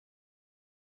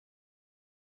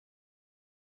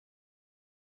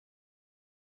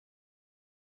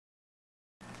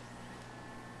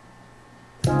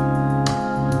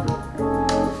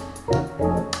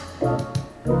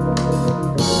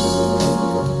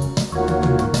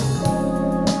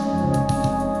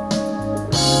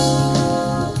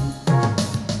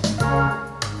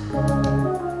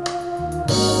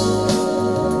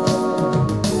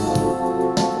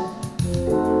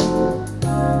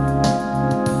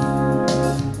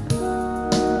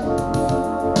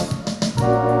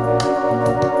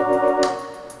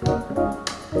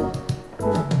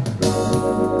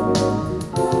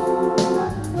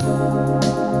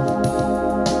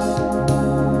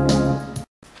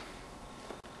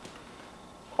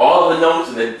the notes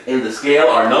in the scale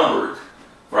are numbered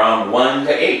from 1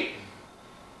 to 8.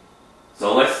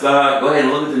 So let's go ahead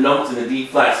and look at the notes in the D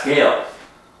flat scale.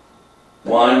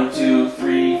 1, 2,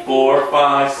 3, 4,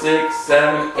 5, 6,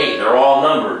 7, 8. They're all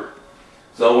numbered.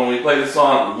 So when we play the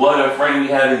song, What a Friend We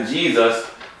Have in Jesus,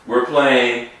 we're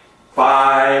playing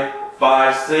 5,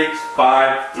 5, 6,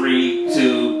 5, 3,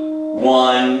 2,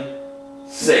 1,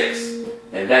 6.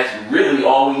 And that's really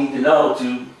all we need to know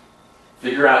to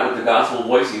figure out what the gospel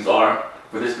voicings are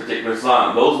for this particular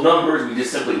song. Those numbers, we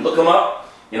just simply look them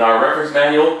up in our reference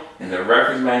manual, and the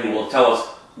reference manual will tell us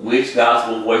which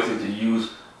gospel voicing to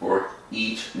use for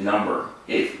each number.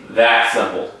 It's that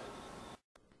simple.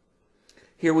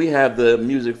 Here we have the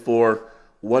music for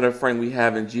What a Friend We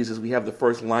Have in Jesus. We have the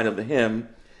first line of the hymn,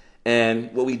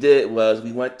 and what we did was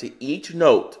we went to each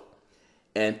note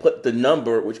and put the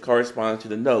number which corresponds to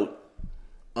the note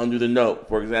under the note.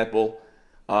 For example,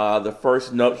 the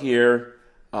first note here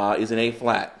is an A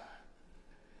flat.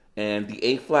 And the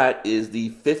A flat is the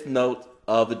fifth note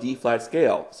of the D flat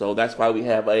scale. So that's why we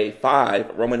have a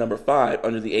 5, Roman number 5,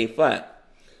 under the A flat.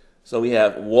 So we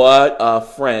have what a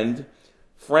friend.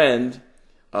 Friend,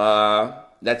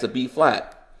 that's a B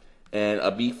flat. And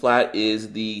a B flat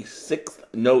is the sixth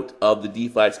note of the D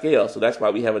flat scale. So that's why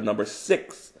we have a number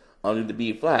 6 under the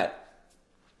B flat.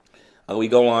 We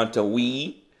go on to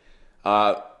we.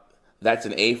 That's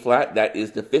an A flat. That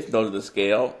is the fifth note of the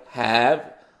scale.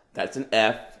 Have, that's an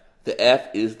F. The F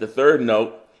is the third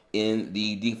note in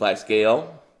the D flat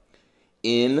scale.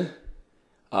 In,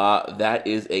 that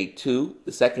is a 2,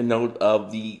 the second note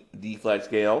of the D flat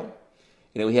scale.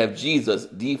 And then we have Jesus,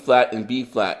 D flat and B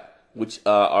flat, which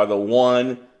are the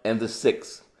 1 and the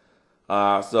 6.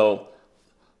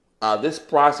 This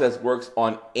process works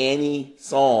on any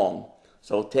song.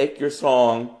 So take your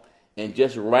song and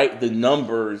just write the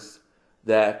numbers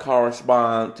that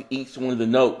correspond to each one of the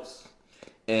notes.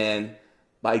 And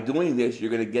by doing this, you're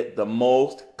going to get the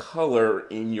most color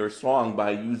in your song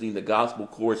by using the gospel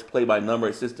chords play by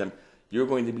number system. You're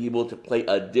going to be able to play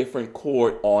a different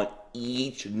chord on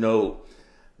each note.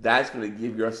 That's going to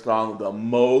give your song the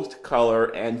most color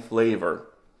and flavor.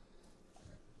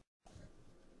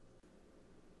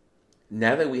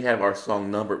 Now that we have our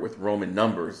song numbered with Roman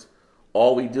numbers,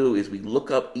 all we do is we look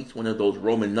up each one of those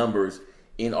Roman numbers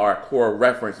in our core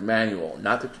reference manual.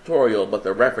 Not the tutorial, but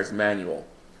the reference manual.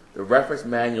 The reference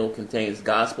manual contains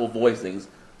gospel voicings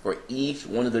for each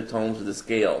one of the tones of the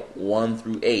scale, 1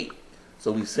 through 8.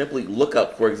 So we simply look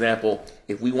up, for example,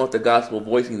 if we want the gospel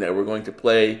voicing that we're going to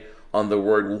play on the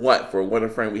word what, for what a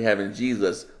friend we have in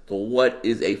Jesus, the what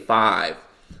is a 5.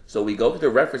 So we go to the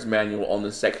reference manual on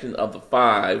the section of the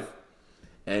 5,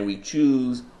 and we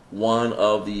choose one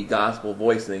of the gospel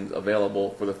voicings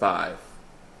available for the 5.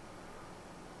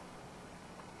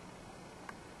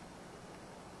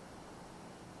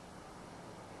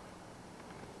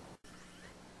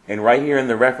 And right here in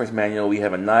the reference manual, we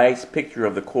have a nice picture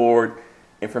of the chord,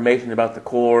 information about the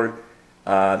chord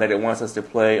that it wants us to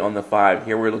play on the 5.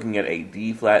 Here we're looking at a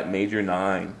D flat major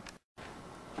 9.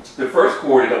 The first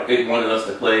chord it wanted us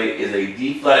to play is a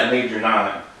D flat major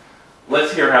 9.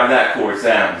 Let's hear how that chord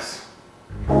sounds.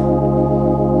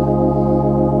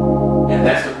 And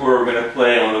that's the chord we're going to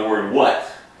play on the word what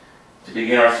to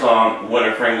begin our song, What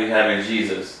a Friend We Have in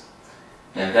Jesus.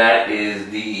 And that is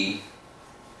the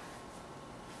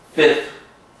fifth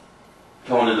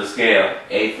tone of the scale,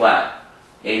 A flat.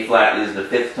 A flat is the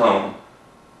fifth tone.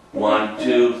 1,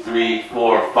 2, 3,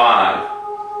 4,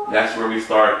 5. That's where we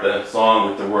start the song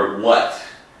with the word what.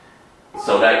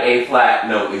 So that A flat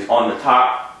note is on the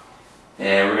top.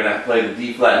 And we're going to play the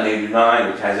D flat major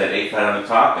 9, which has that A flat on the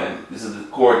top, and this is the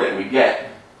chord that we get.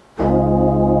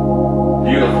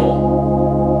 Beautiful.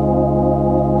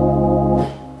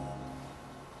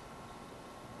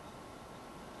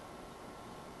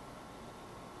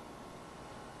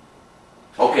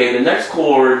 Okay, the next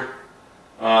chord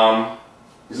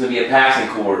is going to be a passing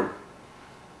chord.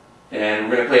 And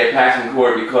we're going to play a passing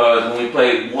chord because when we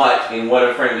play what in What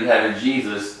a Friend We Have in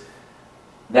Jesus,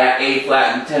 that A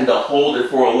flat, we tend to hold it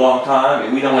for a long time,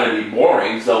 and we don't want to be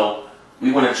boring, so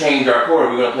we want to change our chord.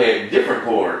 We're going to play a different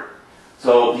chord.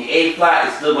 So the A flat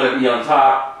is still going to be on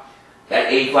top.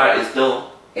 That A flat is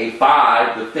still a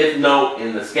 5, the fifth note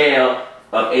in the scale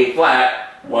of A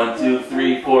flat. 1, 2,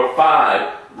 3, 4,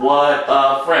 5. What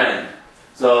a friend.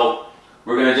 So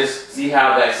we're going to just see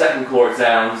how that second chord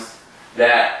sounds.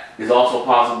 That is also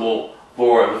possible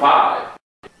for the 5.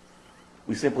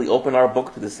 We simply open our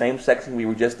book to the same section we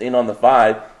were just in on the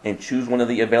 5 and choose one of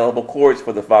the available chords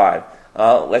for the 5.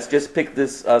 Let's just pick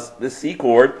this C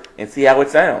chord and see how it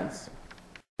sounds.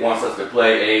 It wants us to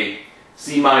play a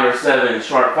C minor 7,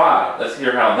 sharp 5. Let's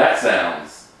hear how that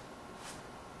sounds.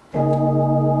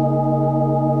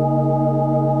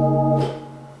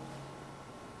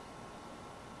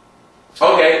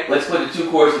 Okay, let's put the two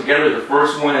chords together, the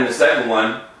first one and the second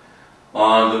one,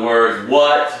 on the words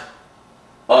what,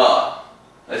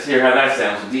 Let's hear how that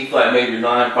sounds. So D flat major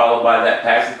 9 followed by that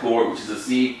passing chord, which is a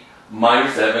C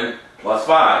minor 7 plus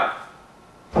 5.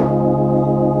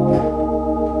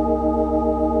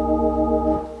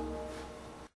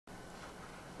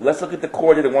 Let's look at the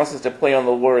chord that it wants us to play on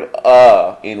the word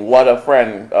in what a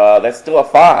friend. That's still a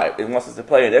 5. It wants us to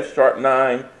play an F sharp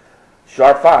 9,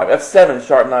 sharp 5. F7,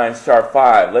 sharp 9, sharp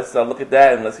 5. Let's look at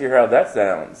that and let's hear how that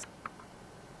sounds.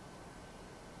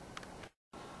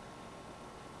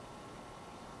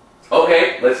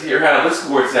 Okay, let's hear how this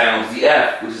chord sounds. The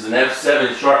F, which is an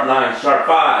F7, sharp 9, sharp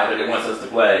 5 that it wants us to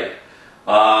play.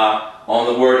 On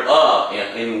the word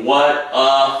in what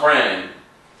a friend.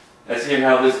 Let's hear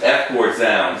how this F chord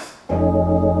sounds.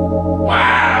 Wow!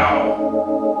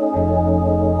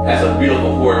 That's a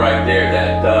beautiful chord right there,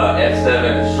 that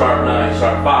F7, sharp 9,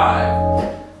 sharp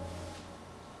 5.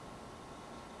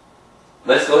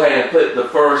 Let's go ahead and put the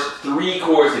first three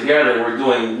chords together. We're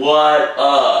doing what,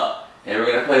 and we're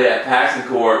going to play that passing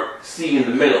chord, C in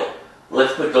the middle.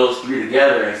 Let's put those three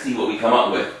together and see what we come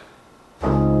up with.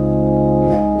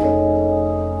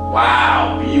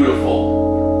 Wow, beautiful.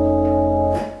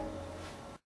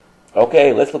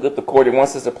 Okay, let's look at the chord it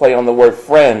wants us to play on the word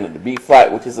friend, the B flat,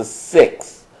 which is a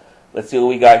 6. Let's see what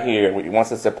we got here. It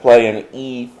wants us to play an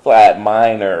E flat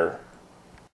minor.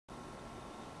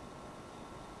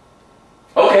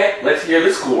 Okay, let's hear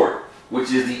this chord,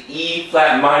 which is the E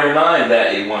flat minor 9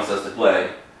 that it wants us to play.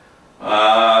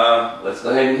 Let's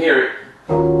go ahead and hear it.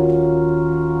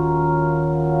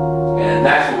 And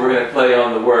that's what we're going to play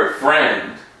on the word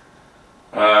friend.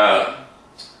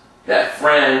 That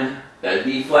friend, that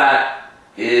B flat,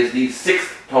 is the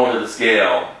 6th tone of the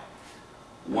scale.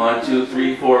 1, 2,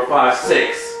 3, 4, 5,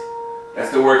 6. That's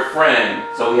the word friend.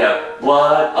 So we have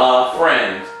what a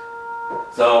friend.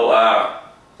 So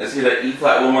let's hear that E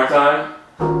flat one more time.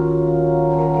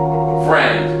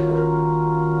 Friend.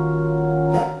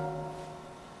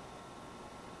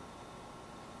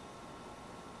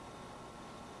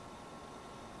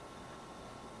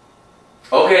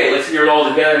 Okay, let's hear it all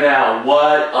together now.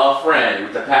 What a friend.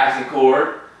 With the passing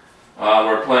chord,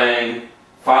 we're playing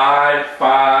 5,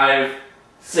 5,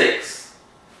 6.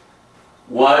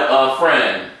 What a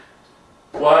friend.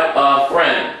 What a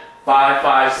friend. 5,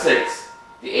 5, 6.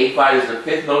 The A flat is the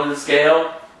 5th note of the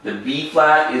scale. The B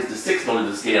flat is the 6th note of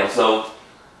the scale. So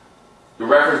the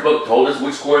reference book told us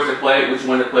which chords to play, which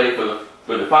one to play for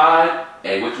the 5,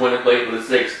 and which one to play for the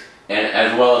 6, and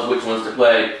as well as which ones to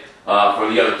play for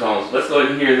the other tones. Let's go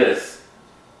ahead and hear this.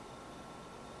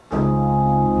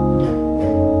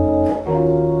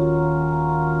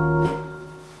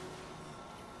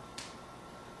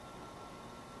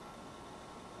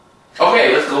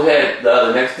 Okay, let's go ahead.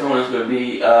 The next tone is going to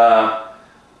be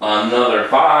another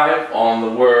 5 on the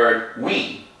word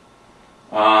we.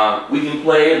 We can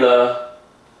play the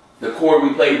chord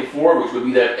we played before, which would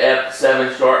be that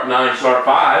F7 sharp 9 sharp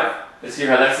 5. Let's hear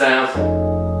how that sounds.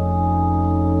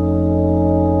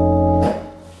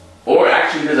 Or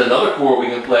actually, there's another chord we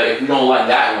can play if we don't like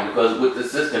that one, because with the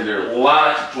system there are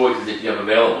lots of choices that you have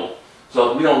available. So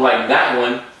if we don't like that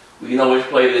one, we can always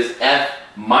play this F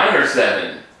minor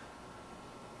 7.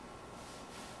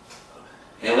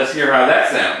 And let's hear how that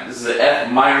sounds. This is an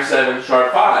F minor 7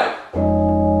 sharp 5.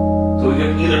 So we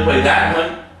can either play that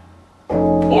one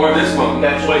or this one. We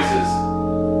got choices.